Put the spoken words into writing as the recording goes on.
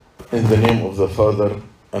In the name of the Father,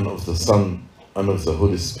 and of the Son, and of the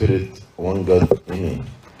Holy Spirit, one God, Amen.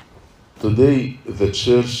 Today, the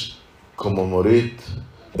Church commemorates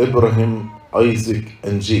Abraham, Isaac,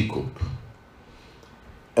 and Jacob.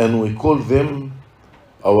 And we call them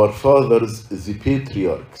our fathers, the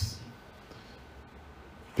patriarchs.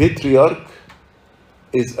 Patriarch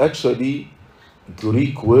is actually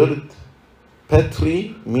Greek word.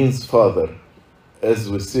 Patri means father. As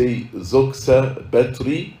we say, Zoxa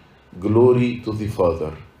Patri, glory to the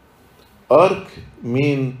Father. Arch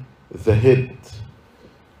mean the head.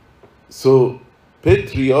 So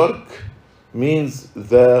patriarch means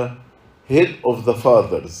the head of the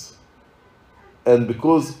fathers. And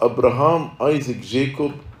because Abraham, Isaac,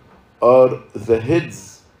 Jacob are the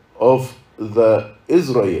heads of the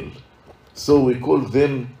Israel, so we call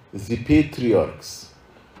them the patriarchs.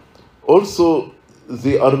 Also,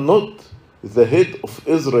 they are not the head of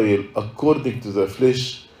Israel according to the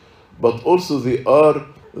flesh, but also they are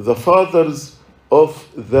the fathers of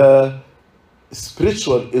the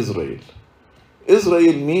spiritual Israel.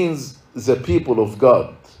 Israel means the people of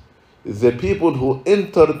God, the people who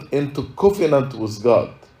entered into covenant with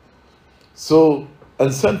God. So,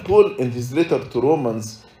 and St. Paul in his letter to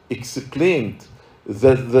Romans explained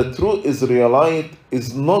that the true Israelite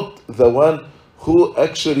is not the one who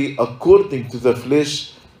actually, according to the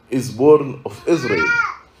flesh, is born of Israel.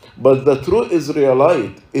 But the true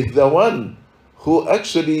Israelite is the one who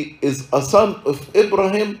actually is a son of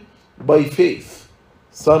Abraham by faith.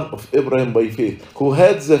 Son of Abraham by faith. Who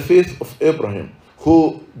had the faith of Abraham.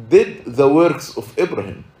 Who did the works of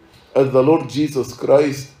Abraham. As the Lord Jesus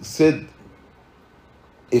Christ said,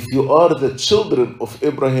 if you are the children of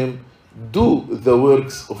Abraham, do the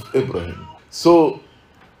works of Abraham. So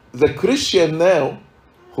the Christian now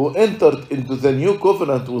who entered into the new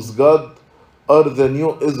covenant with God are the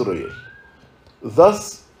new Israel.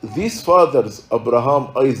 Thus, these fathers,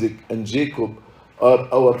 Abraham, Isaac, and Jacob, are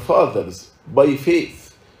our fathers by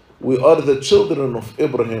faith. We are the children of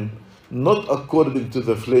Abraham, not according to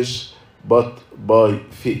the flesh, but by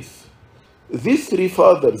faith. These three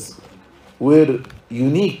fathers were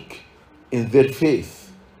unique in their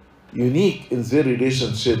faith, unique in their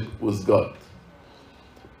relationship with God.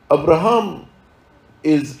 Abraham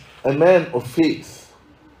is a man of faith,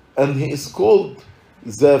 and he is called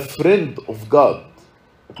the friend of God.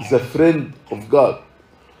 The friend of God.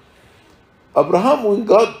 Abraham, when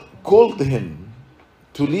God called him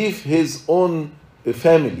to leave his own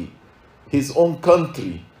family, his own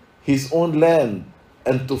country, his own land,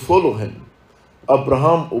 and to follow him,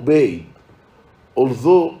 Abraham obeyed.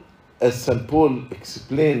 Although, as St. Paul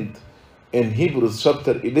explained in Hebrews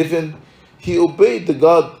chapter 11, he obeyed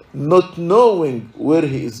God not knowing where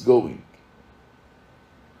he is going.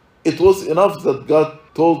 It was enough that God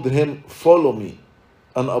told him, follow me.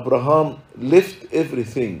 And Abraham left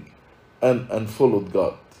everything and followed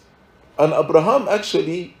God. And Abraham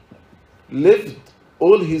actually lived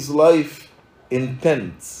all his life in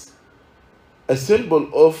tents, a symbol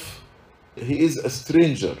of he is a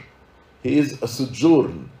stranger, he is a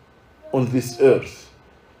sojourn on this earth.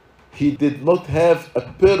 He did not have a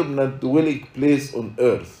permanent dwelling place on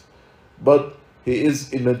earth, but he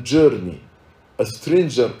is in a journey, a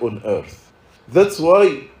stranger on earth. That's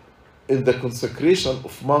why in the consecration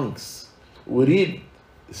of monks, we read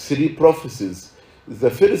three prophecies. The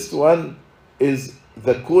first one is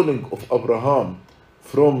the calling of Abraham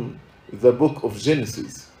from the book of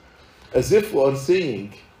Genesis. As if we are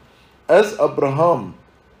saying, as Abraham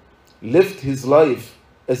lived his life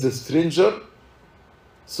as a stranger,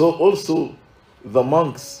 so also the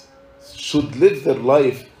monks should live their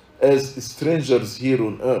life as strangers here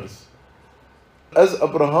on earth. As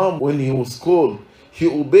Abraham, when he was called, he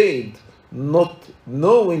obeyed, not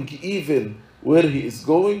knowing even where he is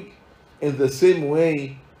going. In the same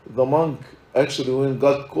way, the monk, actually, when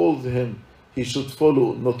God called him, he should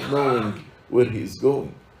follow, not knowing where he is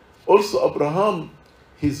going. Also, Abraham,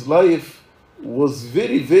 his life was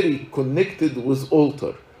very, very connected with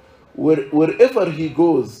altar. Wherever he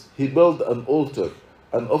goes, he built an altar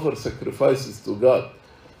and offer sacrifices to God.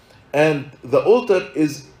 And the altar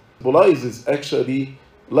symbolizes actually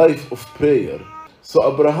life of prayer.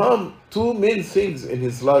 So Abraham, two main things in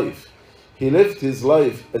his life. He lived his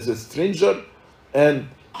life as a stranger, and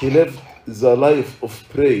he lived the life of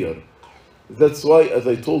prayer. That's why, as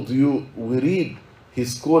I told you, we read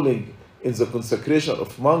his calling in the consecration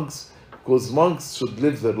of monks, because monks should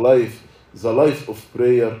live their life, the life of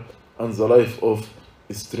prayer and the life of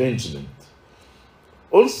estrangement.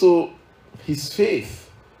 Also, his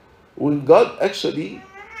faith, when God actually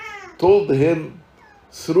told him,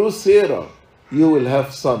 through Sarah, you will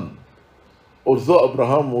have son. Although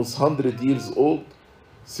Abraham was 100 years old,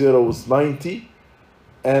 Sarah was 90,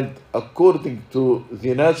 and according to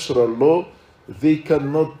the natural law, they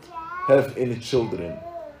cannot have any children.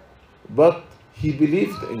 But he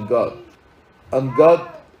believed in God, and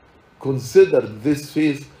God considered this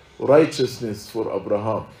faith righteousness for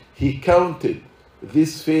Abraham. He counted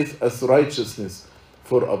this faith as righteousness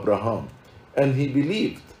for Abraham. And he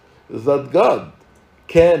believed that God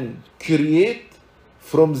can create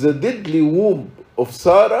from the deadly womb of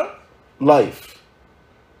Sarah life.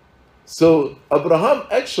 So Abraham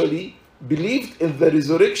actually believed in the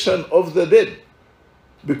resurrection of the dead,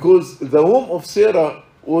 because the womb of Sarah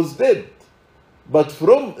was dead. But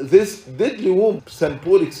from this deadly womb, St.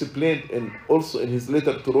 Paul explained also in his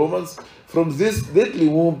letter to Romans, from this deadly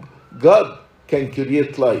womb, God can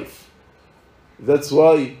create life. That's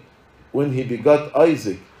why when he begot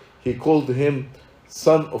Isaac, he called him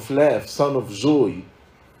son of laugh, son of joy,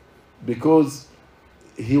 because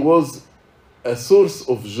he was a source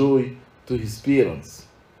of joy to his parents.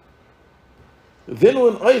 Then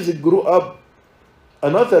when Isaac grew up,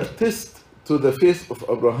 another test to the faith of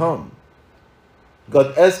Abraham,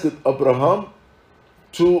 God asked Abraham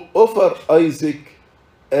to offer Isaac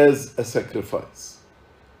as a sacrifice.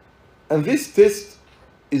 And this test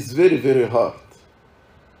is very, very hard.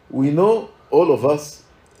 We know, all of us,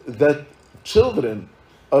 that children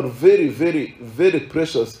are very, very, very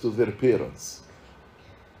precious to their parents.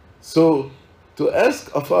 So to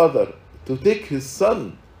ask a father to take his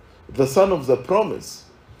son, the son of the promise,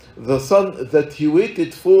 the son that he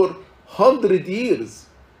waited for 100 years,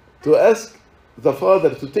 to ask the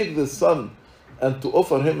father to take the son and to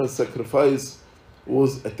offer him a sacrifice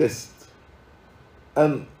was a test.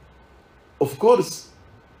 And of course,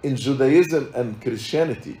 in Judaism and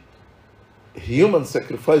Christianity, human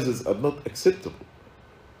sacrifices are not acceptable.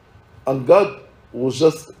 And God was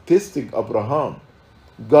just testing Abraham.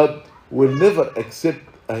 God will never accept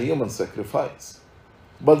a human sacrifice.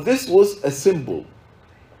 But this was a symbol.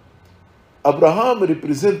 Abraham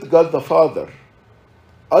represents God the Father.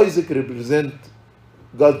 Isaac represents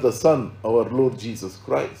God the Son, our Lord Jesus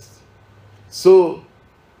Christ. So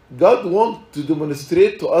God wants to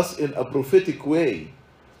demonstrate to us in a prophetic way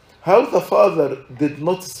how the Father did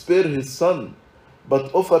not spare his Son,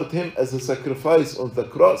 but offered him as a sacrifice on the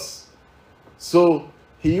cross. So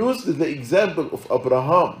he used the example of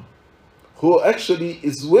Abraham, who actually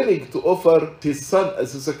is willing to offer his son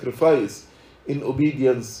as a sacrifice in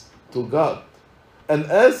obedience to God. And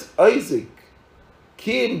as Isaac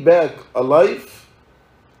came back alive,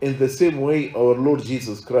 in the same way our Lord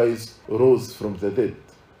Jesus Christ rose from the dead.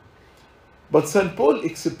 But St. Paul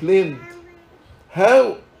explained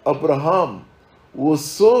how Abraham was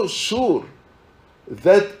so sure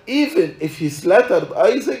that even if he slaughtered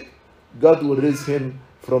Isaac, God will raise him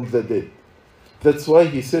from the dead. That's why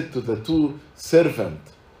he said to the two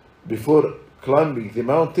servants before climbing the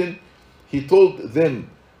mountain, he told them,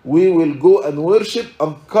 we will go and worship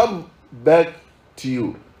and come back to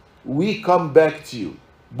you. We come back to you.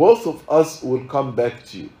 Both of us will come back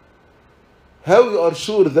to you. How you are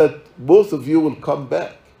sure that both of you will come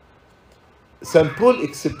back? St. Paul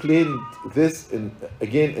explained this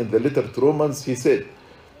again in the letter to Romans. He said,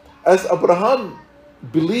 as Abraham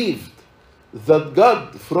believed that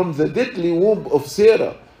God from the deadly womb of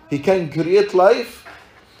Sarah, he can create life,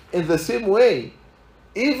 in the same way,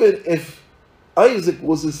 even if Isaac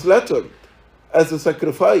was slaughtered as a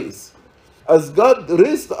sacrifice, as God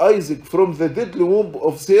raised Isaac from the deadly womb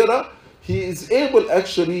of Sarah, he is able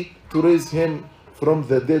actually to raise him from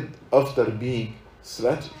the dead after being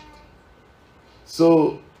slaughtered.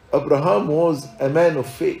 So Abraham was a man of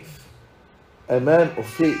faith. A man of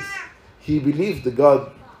faith. He believed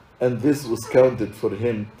God, and this was counted for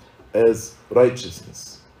him as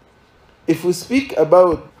righteousness. If we speak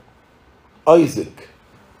about Isaac,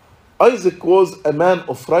 Isaac was a man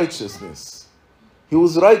of righteousness. He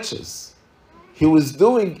was righteous. He was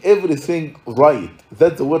doing everything right.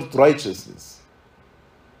 That's the word righteousness.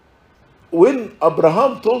 When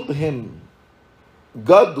Abraham told him,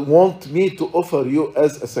 God wants me to offer you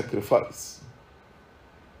as a sacrifice,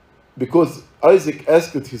 because Isaac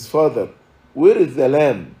asked his father, where is the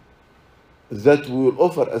lamb that we will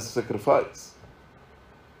offer as a sacrifice?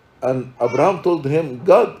 And Abraham told him,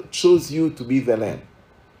 God chose you to be the lamb.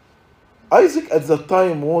 Isaac at that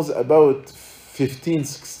time was about 15,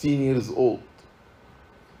 16 years old.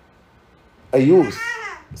 A youth,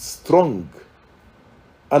 strong.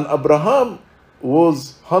 And Abraham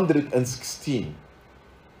was 116.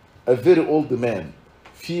 A very old man,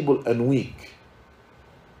 feeble and weak.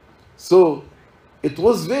 So it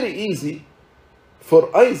was very easy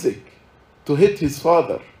for Isaac to hit his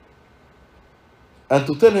father. and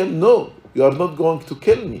to tell him, no, you are not going to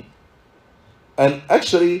kill me. And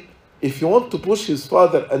actually, if you want to push his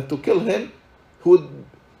father and to kill him, he would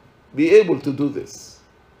be able to do this.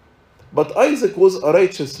 But Isaac was a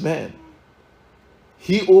righteous man.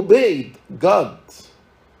 He obeyed God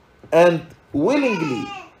and willingly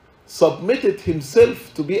submitted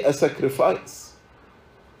himself to be a sacrifice.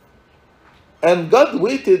 And God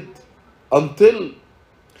waited until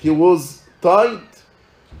he was tied,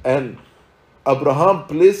 and Abraham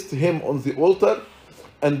placed him on the altar.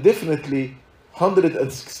 And definitely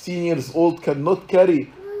 116 years old cannot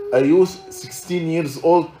carry a youth 16 years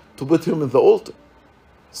old to put him in the altar.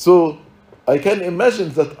 So I can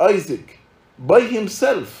imagine that Isaac by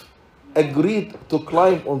himself agreed to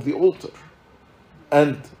climb on the altar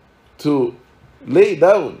and to lay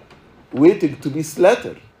down, waiting to be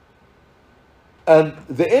slaughtered. And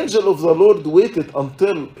the angel of the Lord waited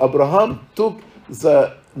until Abraham took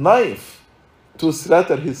the knife to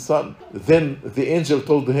slaughter his son. Then the angel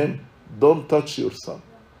told him, don't touch your son.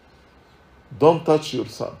 Don't touch your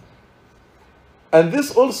son. And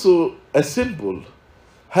this also a symbol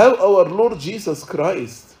how our Lord Jesus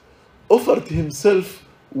Christ offered himself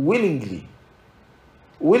willingly.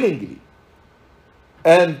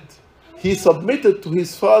 And he submitted to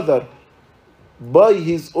his Father by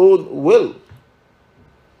his own will.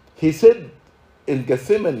 He said in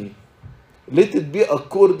Gethsemane, let it be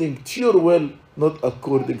according to your will, not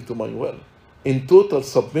according to my will. In total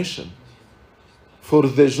submission for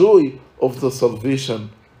the joy of the salvation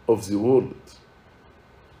of the world.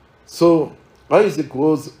 So Isaac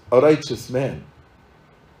was a righteous man.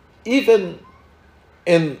 Even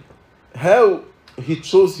in how he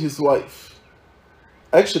chose his wife.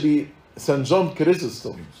 Actually, St. John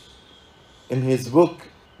Chrysostom, in his book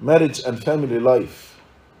Marriage and Family Life,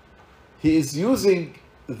 he is using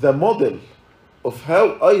the model of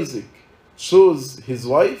how Isaac chose his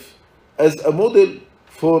wife as a model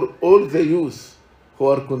for all the youth who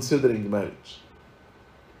are considering marriage.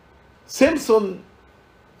 Samson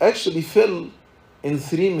actually fell in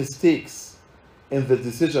 3 mistakes in the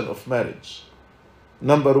decision of marriage.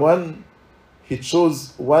 Number 1, he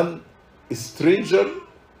chose one stranger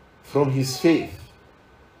from his faith.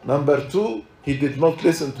 Number 2, he did not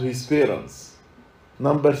listen to his parents.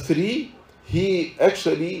 Number 3, he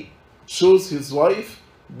actually chose his wife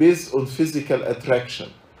based on physical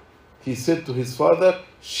attraction. He said to his father,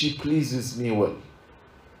 she pleases me well.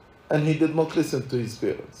 And he did not listen to his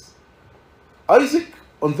parents. Isaac,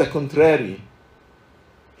 on the contrary,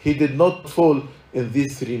 he did not fall in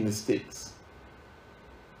these 3 mistakes.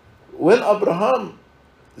 When Abraham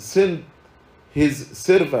sent his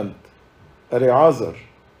servant Eliezer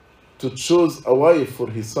to choose a wife for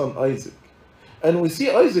his son Isaac, and we see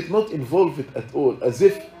Isaac not involved at all, as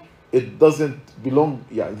if it doesn't belong,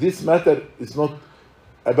 this matter is not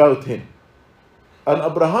about him. And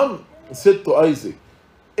Abraham said to Isaac,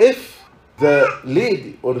 if the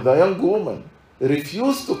lady or the young woman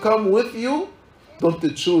refuse to come with you,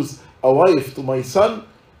 don't choose a wife to my son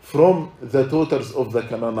from the daughters of the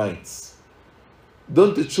Canaanites.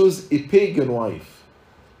 Don't choose a pagan wife.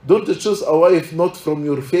 Don't choose a wife not from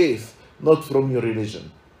your faith, not from your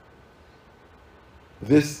religion.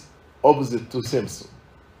 This opposite to Samson.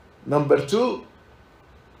 Number 2,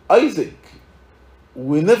 Isaac,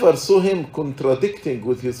 we never saw him contradicting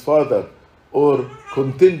with his father or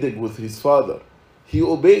contending with his father. He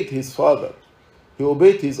obeyed his father. He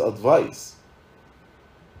obeyed his advice.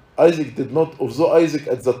 Isaac did not, although Isaac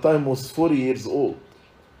at that time was 40 years old,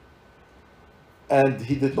 and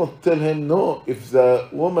he did not tell him, no, if the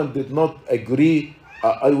woman did not agree,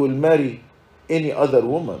 I will marry any other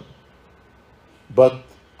woman. But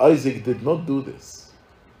Isaac did not do this.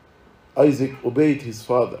 Isaac obeyed his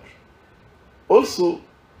father. Also,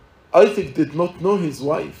 Isaac did not know his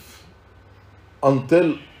wife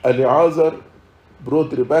until Eliezer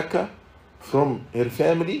brought Rebekah from her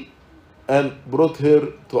family and brought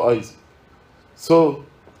her to Isaac. So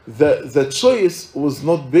the choice was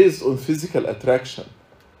not based on physical attraction,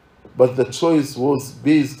 but the choice was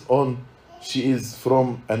based on she is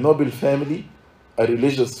from a noble family, a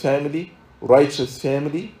religious family, righteous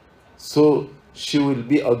family, so she will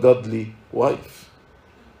be a godly wife.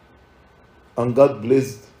 And God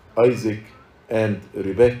blessed Isaac and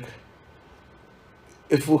Rebekah.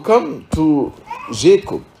 If we come to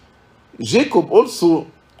Jacob, Jacob also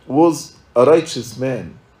was a righteous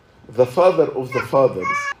man, the father of the fathers,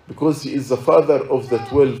 because he is the father of the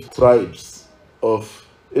 12 tribes of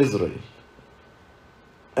Israel.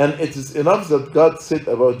 And it is enough that God said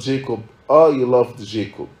about Jacob, I loved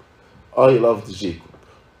Jacob. I loved Jacob.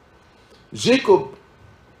 Jacob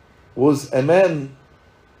was a man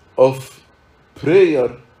of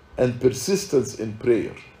prayer and persistence in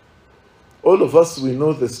prayer. All of us, we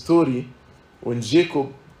know the story when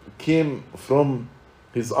Jacob came from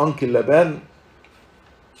his uncle Laban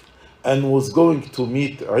and was going to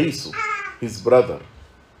meet Esau, his brother.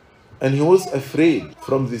 And he was afraid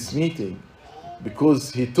from this meeting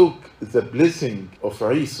because he took the blessing of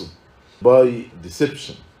Esau by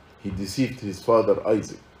deception. He deceived his father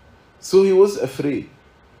Isaac. So he was afraid.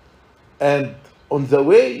 And on the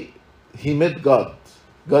way, he met God.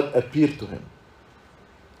 God appeared to him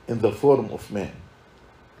in the form of man.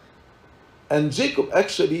 And Jacob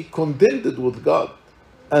actually contended with God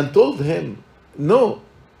and told him, no,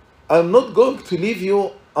 I'm not going to leave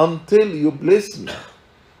you until you bless me,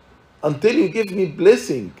 until you give me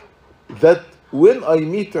blessing, that when I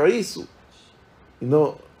meet Esau,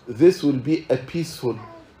 this will be a peaceful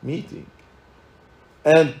meeting.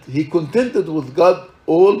 And he contended with God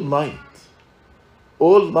all night.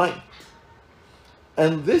 All night.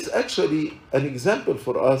 And this actually an example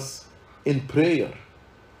for us in prayer,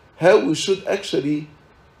 how we should actually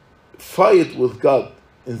fight with God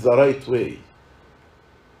in the right way.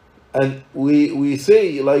 And we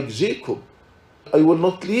say like Jacob, I will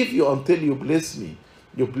not leave you until you bless me.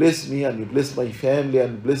 You bless me and you bless my family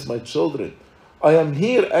and bless my children. I am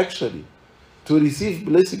here actually to receive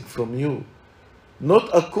blessing from you, not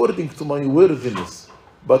according to my worthiness,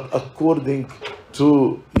 but according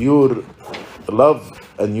to your love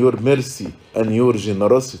and your mercy and your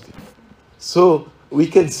generosity. So we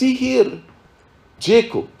can see here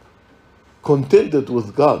Jacob contended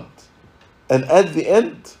with God, and at the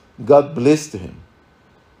end God blessed him.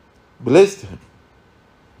 Blessed him.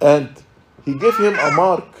 And he gave him a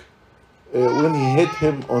mark when he hit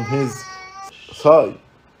him on his thigh.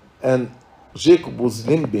 And Jacob was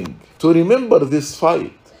limping. To remember this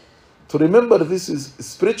fight, to remember this is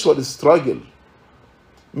spiritual struggle.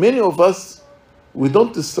 Many of us, we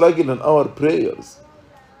don't struggle in our prayers.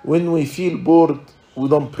 When we feel bored, we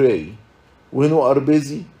don't pray. When we are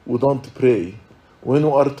busy, we don't pray. When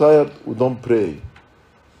we are tired, we don't pray.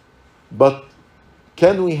 But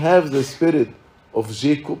can we have the spirit of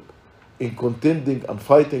Jacob in contending and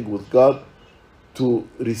fighting with God to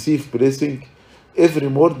receive blessing? Every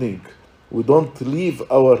morning, we don't leave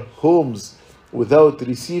our homes without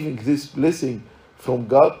receiving this blessing from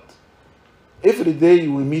God. Every day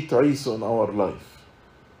we meet Esau in our life.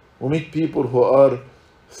 We meet people who are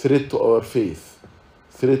threat to our faith,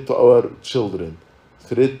 threat to our children,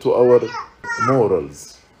 threat to our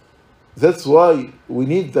morals. That's why we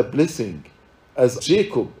need the blessing. As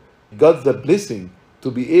Jacob got the blessing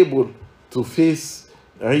to be able to face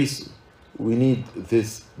Esau, we need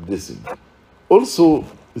this blessing. Also,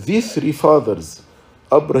 these three fathers,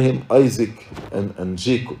 Abraham, Isaac, and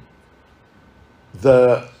Jacob,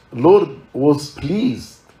 the Lord was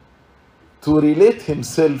pleased to relate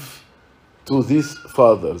himself to these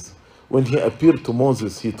fathers. When he appeared to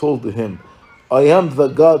Moses, he told him, I am the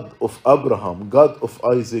God of Abraham, God of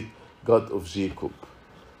Isaac, God of Jacob.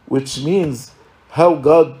 Which means how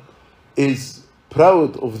God is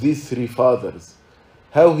proud of these three fathers,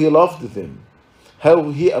 how he loved them, how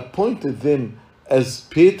he appointed them as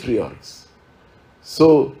patriarchs.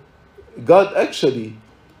 So God actually,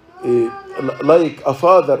 like a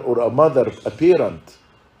father or a mother, a parent,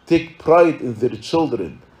 take pride in their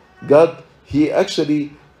children. God, he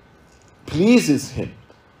actually pleases him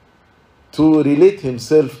to relate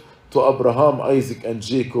himself to Abraham, Isaac, and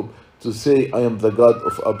Jacob, to say, I am the God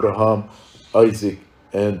of Abraham, Isaac,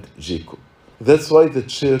 and Jacob. That's why the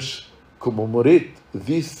church commemorate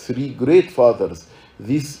these three great fathers,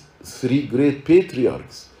 these three great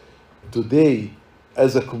patriarchs, today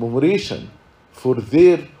as a commemoration for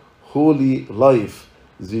their holy life,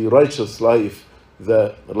 the righteous life,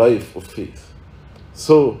 the life of faith.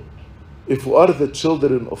 So, if we are the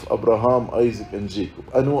children of Abraham, Isaac, and Jacob,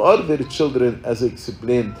 and we are their children as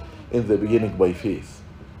explained in the beginning by faith,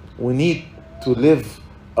 we need to live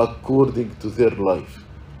according to their life.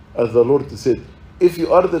 As the Lord said, if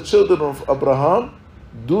you are the children of Abraham,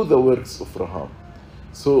 do the works of Abraham.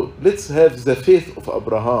 So let's have the faith of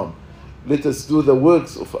Abraham. Let us do the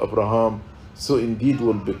works of Abraham, so indeed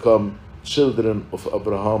we'll become children of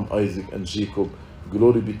Abraham, Isaac, and Jacob.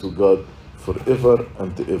 Glory be to God forever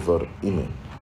and ever. Amen.